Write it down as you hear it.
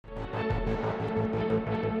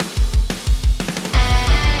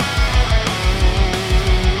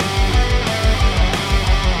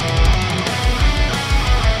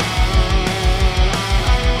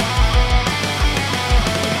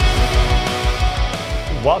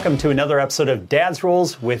Welcome to another episode of Dad's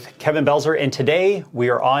Rules with Kevin Belzer, and today we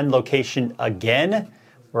are on location again.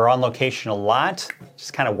 We're on location a lot.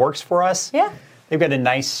 Just kind of works for us. Yeah. They've got a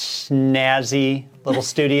nice, snazzy little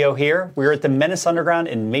studio here. We're at the Menace Underground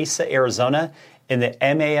in Mesa, Arizona, in the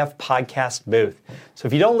MAF podcast booth. So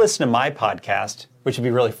if you don't listen to my podcast, which would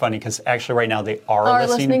be really funny because actually right now they are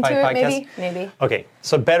listening to my podcast. Maybe. Okay,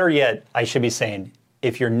 so better yet, I should be saying,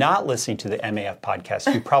 if you're not listening to the MAF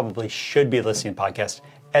podcast, you probably should be listening to podcasts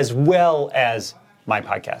as well as my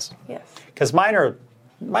podcast. Yes. Because mine are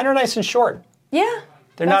nice and short. Yeah.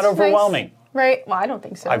 They're not overwhelming. Nice. Right. Well, I don't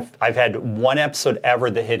think so. I've had one episode ever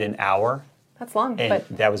that hit an hour. That's long. And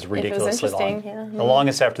but that was ridiculously it was long. interesting, yeah. The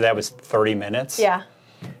longest after that was 30 minutes. Yeah.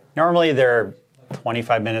 Normally they're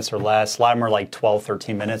 25 minutes or less. A lot of them are like 12,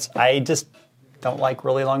 13 minutes. I just don't like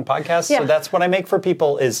really long podcasts. Yeah. So that's what I make for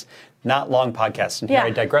people is not long podcasts. And here Yeah. I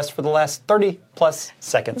digress for the last 30 plus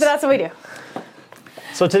seconds. But that's what we do.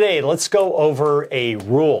 So today, let's go over a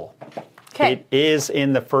rule. Okay. It is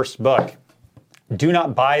in the first book. Do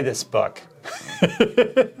not buy this book.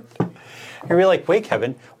 You're really like, wait,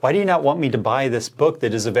 Kevin, why do you not want me to buy this book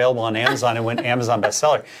that is available on Amazon and went Amazon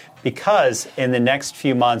bestseller? Because in the next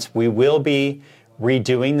few months, we will be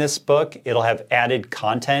redoing this book. It'll have added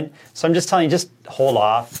content. So I'm just telling you, just hold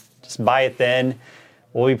off. Just buy it then.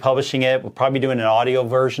 We'll be publishing it. We'll probably be doing an audio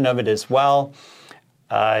version of it as well.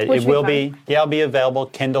 It will be, it'll be available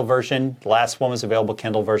Kindle version. The last one was available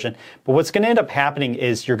Kindle version. But what's going to end up happening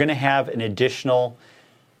is you're going to have an additional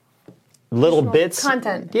little bits.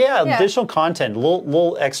 Content. Yeah, additional content,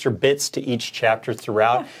 little extra bits to each chapter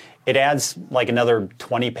throughout. Yeah. It adds like another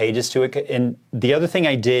 20 pages to it. And the other thing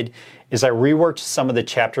I did is I reworked some of the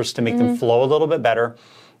chapters to make them flow a little bit better.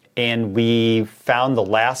 And we found the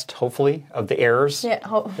last, hopefully, of the errors that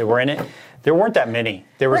were in it. There weren't that many.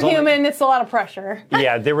 We're human, it's a lot of pressure.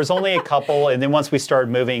 Yeah, there was only a couple, and then once we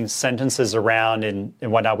started moving sentences around and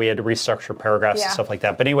whatnot, we had to restructure paragraphs and stuff like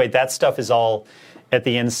that. But anyway, that stuff is all at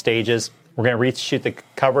the end stages. We're going to reshoot the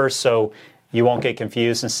cover, so you won't get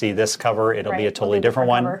confused and see this cover. It'll be a totally different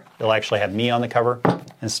one. Cover. It'll actually have me on the cover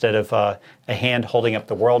instead of a hand holding up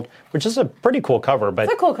the world, which is a pretty cool cover. But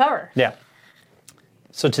it's a cool cover. Yeah.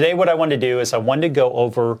 So today what I wanted to do is I wanted to go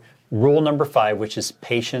over rule number 5, which is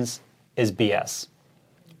patience is BS.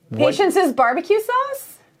 Patience is barbecue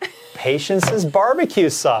sauce? Patience is barbecue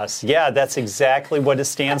sauce. Yeah, that's exactly what it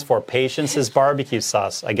stands for. Patience is barbecue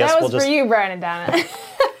sauce. I guess that we'll was just for you, Brian and Donna.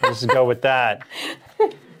 we'll just go with that.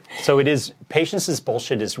 So it is patience is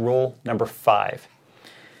bullshit is rule number 5.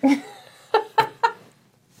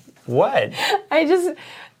 What?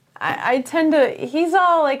 I tend to, he's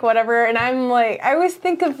all like whatever, and I'm like, I always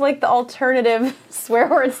think of like the alternative swear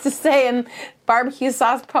words to say, and barbecue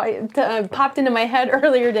sauce popped into my head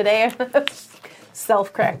earlier today. I was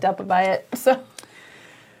self-cracked up by it, so.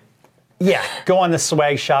 Yeah, go on the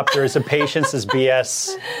swag shop. There's a Patience is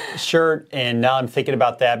BS shirt, and now I'm thinking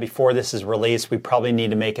about that. Before this is released, we probably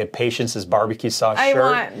need to make a Patience is barbecue sauce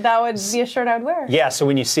shirt. That would be a shirt I would wear. Yeah, so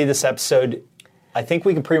when you see this episode, I think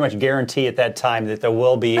we can pretty much guarantee at that time that there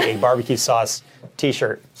will be a barbecue sauce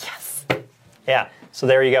t-shirt. Yes. Yeah, so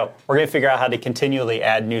there you go. We're going to figure out how to continually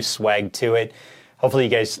add new swag to it. Hopefully you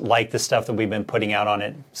guys like the stuff that we've been putting out on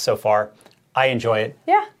it so far. I enjoy it.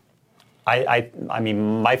 Yeah. I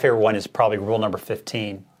mean, my favorite one is probably rule number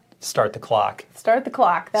 15, start the clock. Start the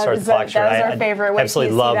clock. That is our favorite. I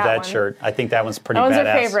absolutely love that shirt. I think that one's pretty badass. That one's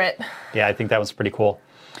our favorite. Yeah, I think that one's pretty cool.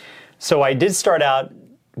 So I did start out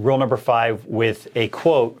rule number 5 with a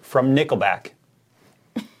quote from Nickelback.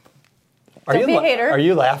 Don't be a hater. Are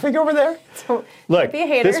you laughing over there? Look, be a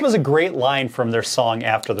hater. This was a great line from their song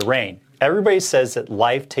After the Rain. Everybody says that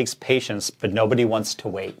life takes patience, but nobody wants to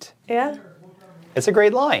wait. Yeah. It's a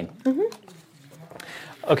great line.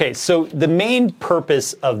 Mm-hmm. Okay, so the main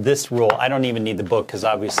purpose of this rule, I don't even need the book because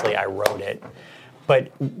obviously I wrote it,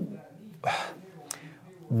 but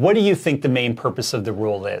what do you think the main purpose of the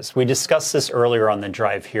rule is? We discussed this earlier on the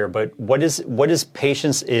drive here, but what does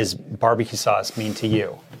patience is barbecue sauce mean to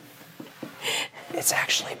you? It's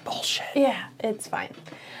actually bullshit. Yeah, it's fine.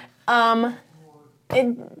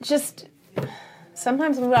 It just,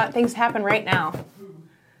 sometimes things happen right now.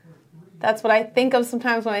 That's what I think of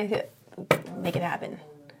sometimes when I make it happen.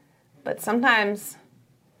 But sometimes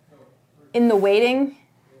in the waiting,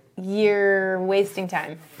 you're wasting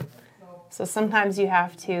time. So sometimes you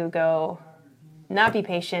have to go, not be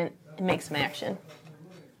patient, and make some action.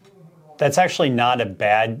 That's actually not a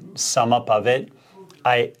bad sum up of it.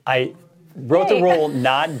 I wrote the rule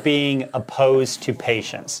not being opposed to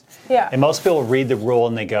patience. Yeah. And most people read the rule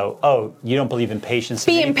and they go, oh, you don't believe in patience.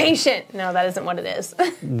 Be impatient. No, that isn't what it is.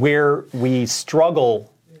 Where we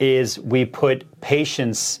struggle is we put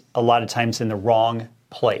patience a lot of times in the wrong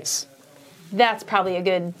place. That's probably a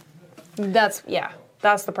good, that's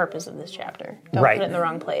the purpose of this chapter. Don't Right. put it in the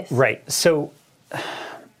wrong place. Right. So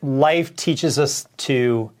life teaches us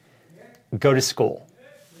to go to school,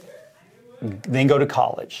 then go to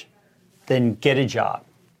college, then get a job,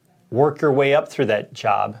 work your way up through that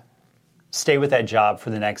job, stay with that job for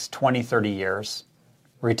the next 20, 30 years,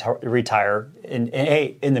 retire. And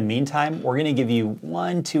hey, in the meantime, we're going to give you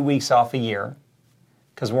 1-2 weeks off a year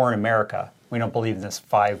because we're in America. We don't believe in this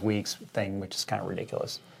 5 weeks thing, which is kind of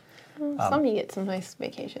ridiculous. Some you get some nice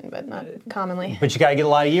vacation, but not commonly. But you got to get a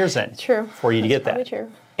lot of years in True. for you to get that. Probably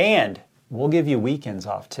true. And we'll give you weekends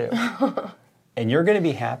off too. And you're going to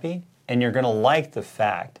be happy, and you're going to like the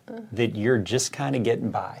fact that you're just kind of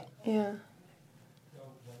getting by. Yeah.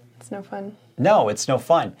 It's no fun. No, it's no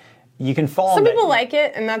fun. You can fall Some in people that, like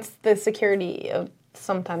it, and that's the security of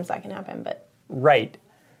sometimes that can happen, but right.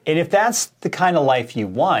 And if that's the kind of life you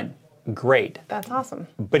want, great. that's awesome.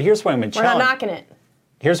 But here's what I'm going to We're not challenge. knocking it.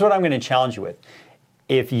 Here's what I'm going to challenge you with.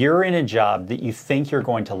 If you're in a job that you think you're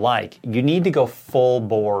going to like, you need to go full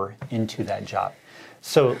bore into that job.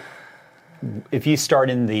 So if you start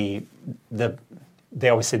in the they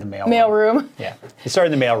always say the mail room. Yeah. You start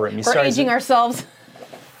in the mail room. You We're start aging ourselves.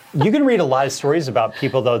 You can read a lot of stories about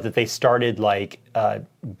people, though, that they started like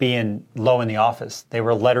being low in the office. They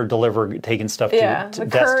were letter deliverer, taking stuff to desk to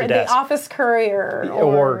The desk. office courier.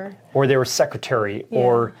 Or they were secretary,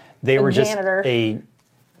 or they were just janitor.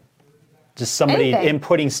 just somebody Anything.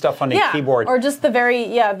 inputting stuff on a keyboard. Or just the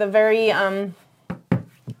very,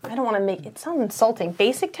 I don't want to make it sound insulting.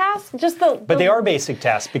 Basic tasks? Just But they are basic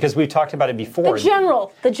tasks because we've talked about it before. the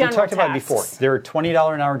general We talked about it before. tasks. There are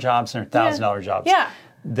 $20 an hour jobs and there are $1,000 jobs. Yeah.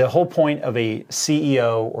 The whole point of a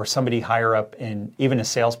CEO or somebody higher up in even a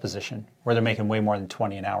sales position where they're making way more than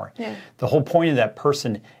 20 an hour, the whole point of that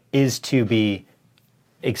person is to be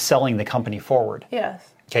excelling the company forward.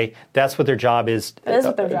 Yes. Okay, that's what their job is. That is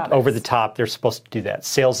what their job Over is. the top, they're supposed to do that.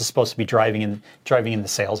 Sales is supposed to be driving in the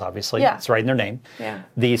sales, obviously. Yeah. It's right in their name. Yeah.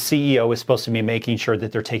 The CEO is supposed to be making sure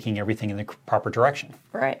that they're taking everything in the proper direction.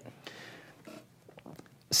 Right.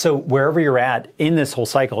 So wherever you're at in this whole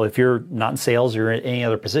cycle, if you're not in sales or in any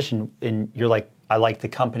other position, and you're like, I like the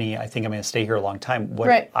company, I think I'm going to stay here a long time.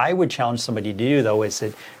 What I would challenge somebody to do, though, is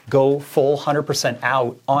to go full 100%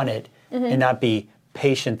 out on it and not be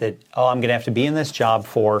patient that, I'm going to have to be in this job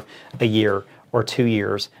for a year or 2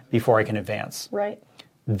 years before I can advance. Right.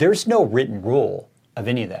 There's no written rule of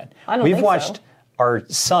any of that. I don't We've think watched, so. Our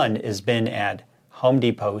son has been at Home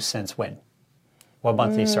Depot since when? What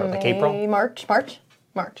month did he start? Like April? March.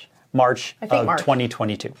 March I think of March.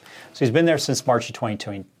 2022. So he's been there since March of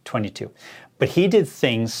 2022. But he did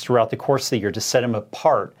things throughout the course of the year to set him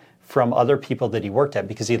apart from other people that he worked at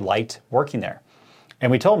because he liked working there.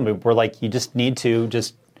 And we told him, we're like, you just need to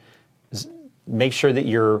just make sure that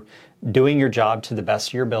you're doing your job to the best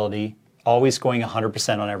of your ability, always going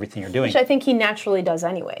 100% on everything you're doing. Which I think he naturally does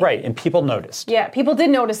anyway. Right, and people noticed. Yeah, people did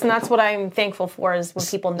notice, and that's what I'm thankful for is when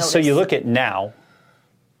people notice. So you look at now,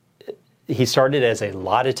 he started as a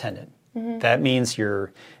lot attendant. That means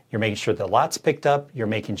you're making sure the lot's picked up, you're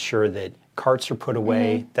making sure that carts are put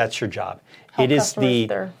away. That's your job. Help It is customers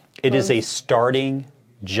their it is a loads. starting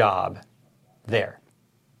job there.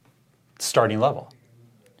 Starting level.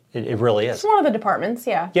 It really is. It's one of the departments,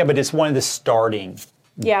 yeah. Yeah, but it's one of the starting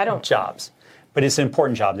Yeah, I don't. jobs. But it's an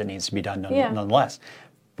important job that needs to be done Yeah. nonetheless.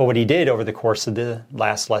 But what he did over the course of the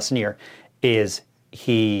last lesson year is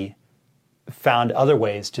he found other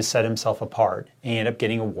ways to set himself apart. He ended up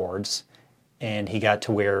getting awards, and he got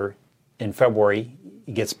to where in February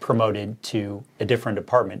he gets promoted to a different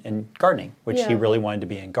department in gardening, which he Yeah. really wanted to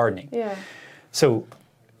be in gardening. Yeah. So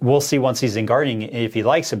we'll see once he's in gardening if he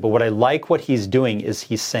likes it. But what I like what he's doing is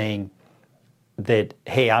he's saying that,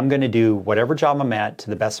 hey, I'm going to do whatever job I'm at to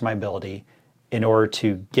the best of my ability in order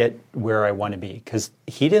to get where I want to be. Because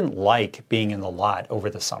he didn't like being in the lot over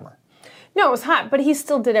the summer. No, it was hot, but he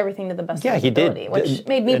still did everything to the best of his ability, which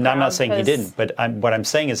made me And proud. I'm not saying he 'cause- didn't, but what I'm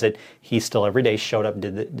saying is that he still every day showed up and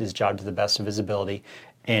did his job to the best of his ability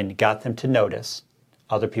and got them to notice.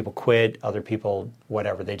 Other people quit, other people,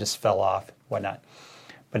 whatever, they just fell off, whatnot.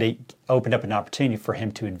 But it opened up an opportunity for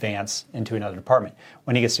him to advance into another department.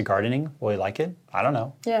 When he gets to gardening, will he like it? I don't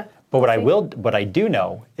know. Yeah. But what I do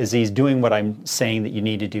know is he's doing what I'm saying that you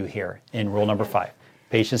need to do here in rule number 5.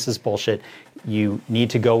 Patience is bullshit. You need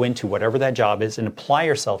to go into whatever that job is and apply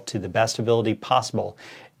yourself to the best ability possible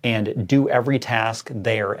and do every task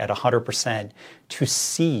there at 100% to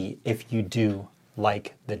see if you do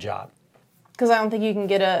like the job. Because I don't think you can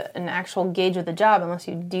get an actual gauge of the job unless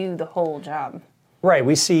you do the whole job. Right,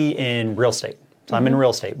 we see in real estate. So I'm in real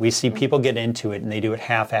estate. We see people get into it and they do it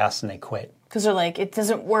half-assed and they quit. Because they're like, it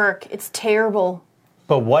doesn't work. It's terrible.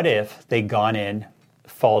 But what if they'd gone in,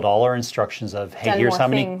 followed all our instructions of, hey, here's how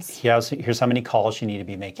many calls you need to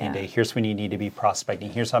be making a day. Here's when you need to be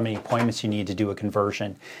prospecting. Here's how many appointments you need to do a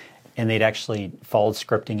conversion. And they'd actually followed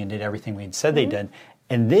scripting and did everything we'd said they did,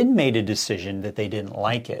 and then made a decision that they didn't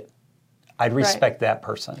like it. I'd respect that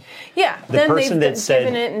person. Yeah, the then person they've that said,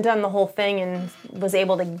 given it and done the whole thing and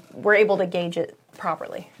were able to gauge it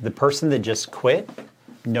properly. The person that just quit,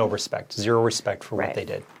 no respect, zero respect for what they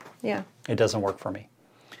did. Yeah. It doesn't work for me.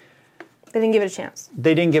 They didn't give it a chance.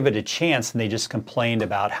 They didn't give it a chance, and they just complained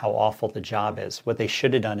about how awful the job is. What they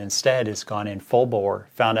should have done instead is gone in full bore,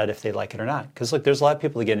 found out if they like it or not. Because look, there's a lot of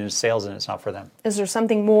people that get into sales and it's not for them. Is there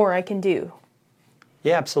something more I can do?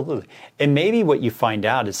 Yeah, absolutely. And maybe what you find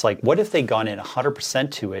out is like, what if they'd gone in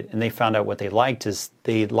 100% to it and they found out what they liked is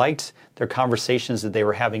they liked their conversations that they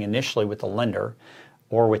were having initially with the lender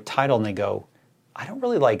or with title, and they go, I don't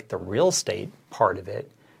really like the real estate part of it,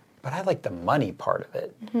 but I like the money part of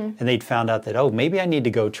it. And they'd found out that, oh, maybe I need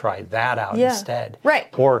to go try that out instead. Right.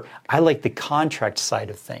 Or I like the contract side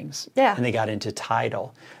of things. Yeah. And they got into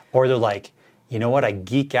title. Or they're like, you know what, I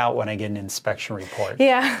geek out when I get an inspection report.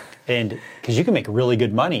 Yeah. And because you can make really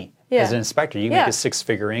good money as an inspector. You can make a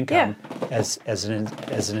six-figure income as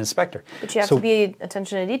an inspector. But you have to be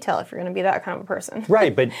attention to detail if you're going to be that kind of a person.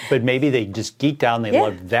 Right, but maybe they just geeked out and they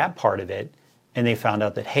loved that part of it, and they found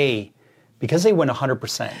out that, hey, because they went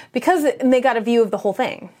 100%. Because they got a view of the whole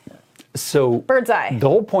thing. So bird's eye. The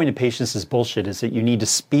whole point of patience is bullshit is that you need to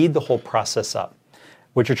speed the whole process up.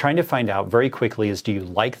 What you're trying to find out very quickly is, do you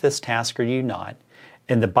like this task or do you not?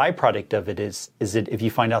 And the byproduct of it is that if you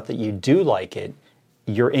find out that you do like it,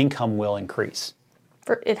 your income will increase.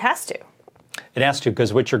 It has to. It has to,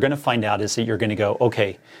 because what you're going to find out is that you're going to go,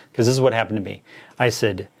 okay, because this is what happened to me. I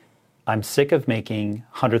said, I'm sick of making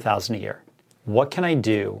 $100,000 a year. What can I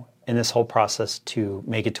do in this whole process to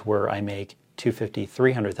make it to where I make $250,000,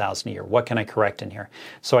 $300,000 a year? What can I correct in here?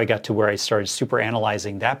 So I got to where I started super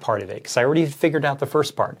analyzing that part of it, because I already figured out the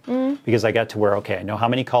first part. Because I got to where, okay, I know how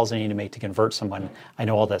many calls I need to make to convert someone. I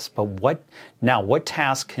know all this. But what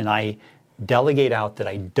task can I delegate out that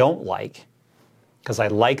I don't like? Because I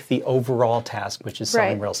like the overall task, which is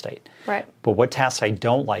selling real estate. Right. But what tasks I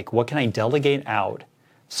don't like, what can I delegate out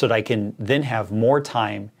so that I can then have more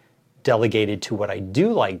time delegated to what I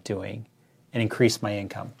do like doing and increase my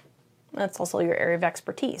income? That's also your area of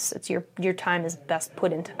expertise. It's your time is best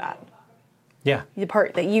put into that. Yeah. The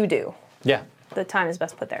part that you do. Yeah. The time is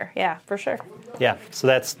best put there. Yeah, for sure. Yeah. So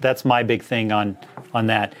that's my big thing on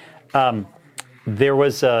that.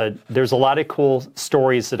 There's a lot of cool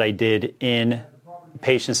stories that I did in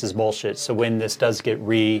Patience is Bullshit. So when this does get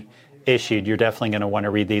reissued, you're definitely going to want to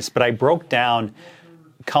read these. But I broke down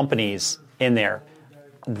companies in there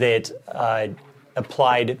that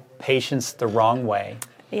applied patience the wrong way.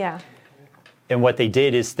 Yeah. And what they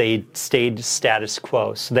did is they stayed status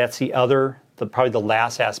quo. So that's probably the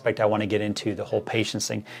last aspect I want to get into, the whole patience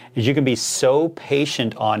thing, is you can be so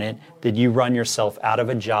patient on it that you run yourself out of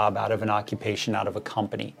a job, out of an occupation, out of a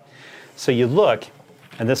company. So you look,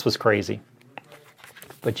 and this was crazy,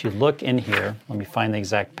 but you look in here, let me find the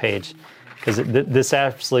exact page, because this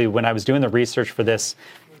actually, when I was doing the research for this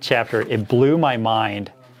chapter, it blew my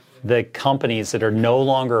mind, the companies that are no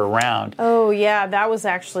longer around. Oh, yeah, that was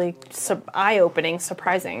actually eye-opening,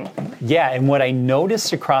 surprising. Yeah, and what I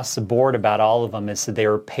noticed across the board about all of them is that they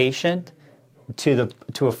were patient to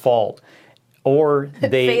a fault. Or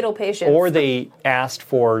they fatal patience. Or they asked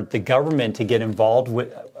for the government to get involved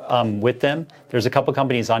with them. There's a couple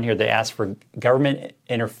companies on here that asked for government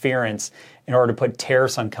interference in order to put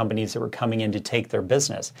tariffs on companies that were coming in to take their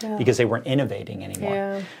business because they weren't innovating anymore.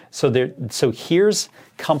 Yeah. So here's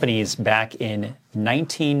companies back in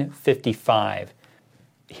 1955.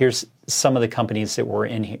 Here's some of the companies that were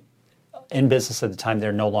in business at the time.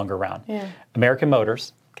 They're no longer around. Yeah. American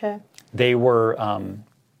Motors. Okay. They were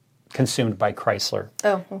consumed by Chrysler.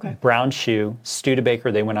 Oh, okay. Brown Shoe, Studebaker,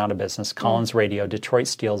 they went out of business. Collins Radio, Detroit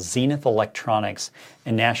Steel, Zenith Electronics,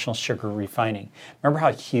 and National Sugar Refining. Remember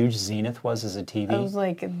how huge Zenith was as a TV? It was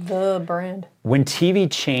like the brand. When TV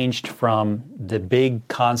changed from the big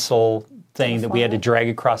console thing that we had to drag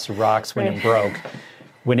across the rocks when it broke,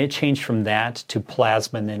 when it changed from that to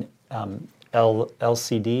plasma and then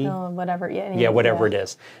LCD? Whatever. Yeah, whatever it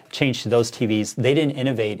is. Changed to those TVs. They didn't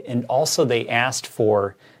innovate. And also they asked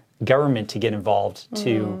for government to get involved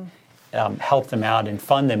to help them out and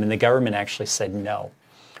fund them, and the government actually said no,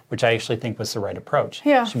 which I actually think was the right approach.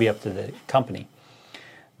 Yeah. It should be up to the company.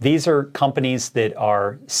 These are companies that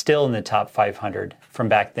are still in the top 500 from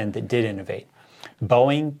back then that did innovate.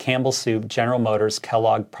 Boeing, Campbell Soup, General Motors,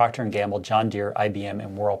 Kellogg, Procter & Gamble, John Deere, IBM,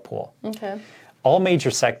 and Whirlpool. Okay. All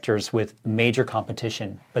major sectors with major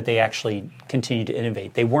competition, but they actually continue to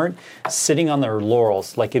innovate. They weren't sitting on their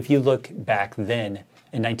laurels. Like if you look back then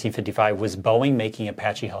in 1955, was Boeing making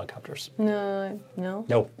Apache helicopters? No.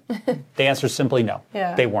 No. The answer is simply no.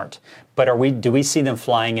 Yeah. They weren't. But do we see them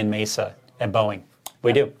flying in Mesa at Boeing?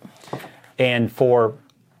 We do. And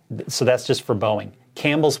so that's just for Boeing.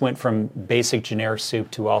 Campbell's went from basic generic soup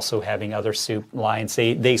to also having other soup lines.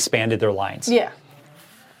 They expanded their lines. Yeah.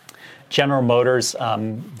 General Motors,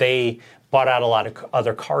 they bought out a lot of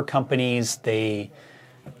other car companies. They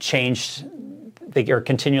are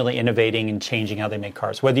continually innovating and changing how they make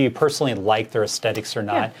cars. Whether you personally like their aesthetics or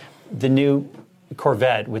not, the new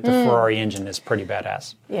Corvette with the Ferrari engine is pretty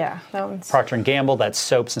badass. Yeah, that one's... Procter & Gamble, that's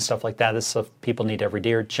soaps and stuff like that. That's stuff people need every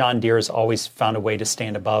day. John Deere has always found a way to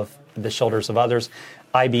stand above the shoulders of others.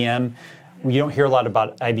 IBM, you don't hear a lot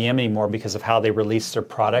about IBM anymore because of how they release their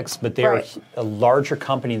products, but they're a larger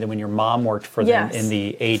company than when your mom worked for them in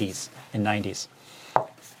the 80s and 90s.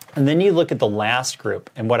 And then you look at the last group,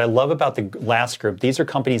 and what I love about the last group, these are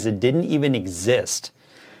companies that didn't even exist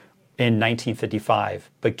in 1955,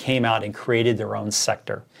 but came out and created their own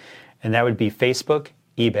sector. And that would be Facebook,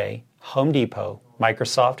 eBay, Home Depot,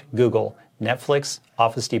 Microsoft, Google, Netflix,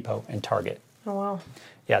 Office Depot, and Target. Oh, wow.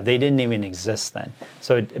 Yeah, they didn't even exist then.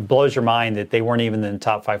 So it blows your mind that they weren't even in the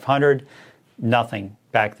top 500, nothing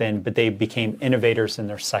back then, but they became innovators in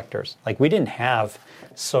their sectors. Like we didn't have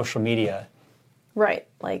social media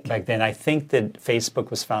back then. I think that Facebook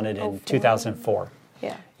was founded in 2004.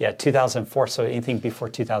 Yeah, 2004. So anything before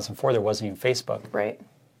 2004, there wasn't even Facebook. Right.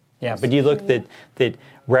 Yeah, but you look that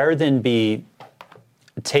rather than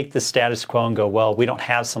take the status quo and go, well, we don't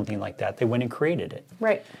have something like that, they went and created it.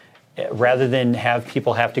 Right. Rather than have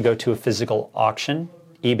people have to go to a physical auction,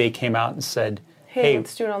 eBay came out and said, hey,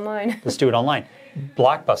 let's do it online. Let's do it online.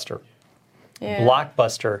 Blockbuster. Yeah.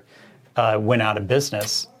 Blockbuster went out of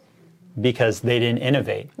business because they didn't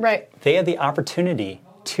innovate. Right. They had the opportunity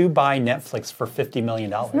to buy Netflix for $50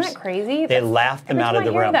 million. Isn't that crazy? They laughed them out of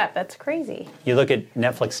the room. That's crazy. You look at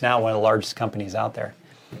Netflix now, one of the largest companies out there.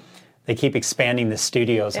 They keep expanding the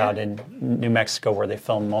studios out in New Mexico where they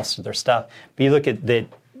film most of their stuff. But you look at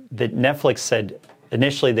that Netflix said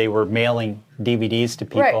initially they were mailing DVDs to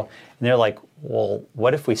people, and they're like, well,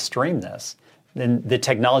 what if we stream this? Then the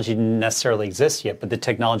technology didn't necessarily exist yet, but the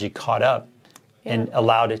technology caught up and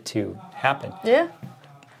allowed it to happen. Yeah.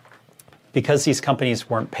 Because these companies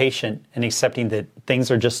weren't patient in accepting that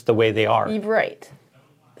things are just the way they are. Right.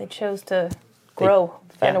 They chose to grow,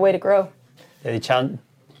 find a way to grow. They found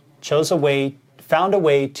a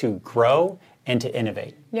way to grow and to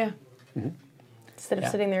innovate. Yeah. Mm-hmm. Instead of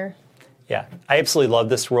sitting there. Yeah. I absolutely love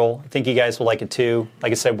this rule. I think you guys will like it too.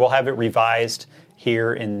 Like I said, we'll have it revised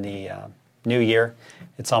here in the new year.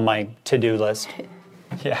 It's on my to-do list.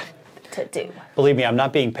 Yeah. To do. Believe me, I'm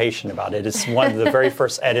not being patient about it. It's one of the very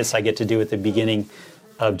first edits I get to do at the beginning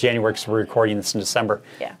of January because we're recording this in December.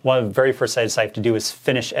 Yeah. One of the very first edits I have to do is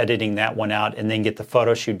finish editing that one out and then get the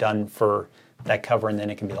photo shoot done for that cover, and then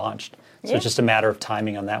it can be launched. So it's just a matter of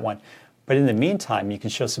timing on that one. But in the meantime, you can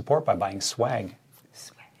show support by buying swag.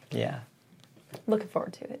 Yeah. Looking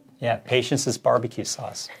forward to it. Yeah, patience is barbecue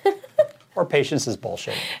sauce. Or patience is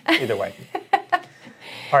bullshit. Either way.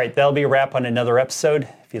 All right, that'll be a wrap on another episode.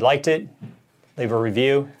 If you liked it, leave a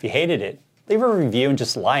review. If you hated it, leave a review and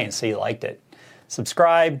just lie and say you liked it.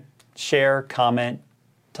 Subscribe, share, comment,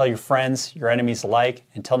 tell your friends, your enemies alike.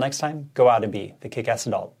 Until next time, go out and be the kick-ass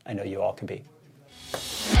adult I know you all can be.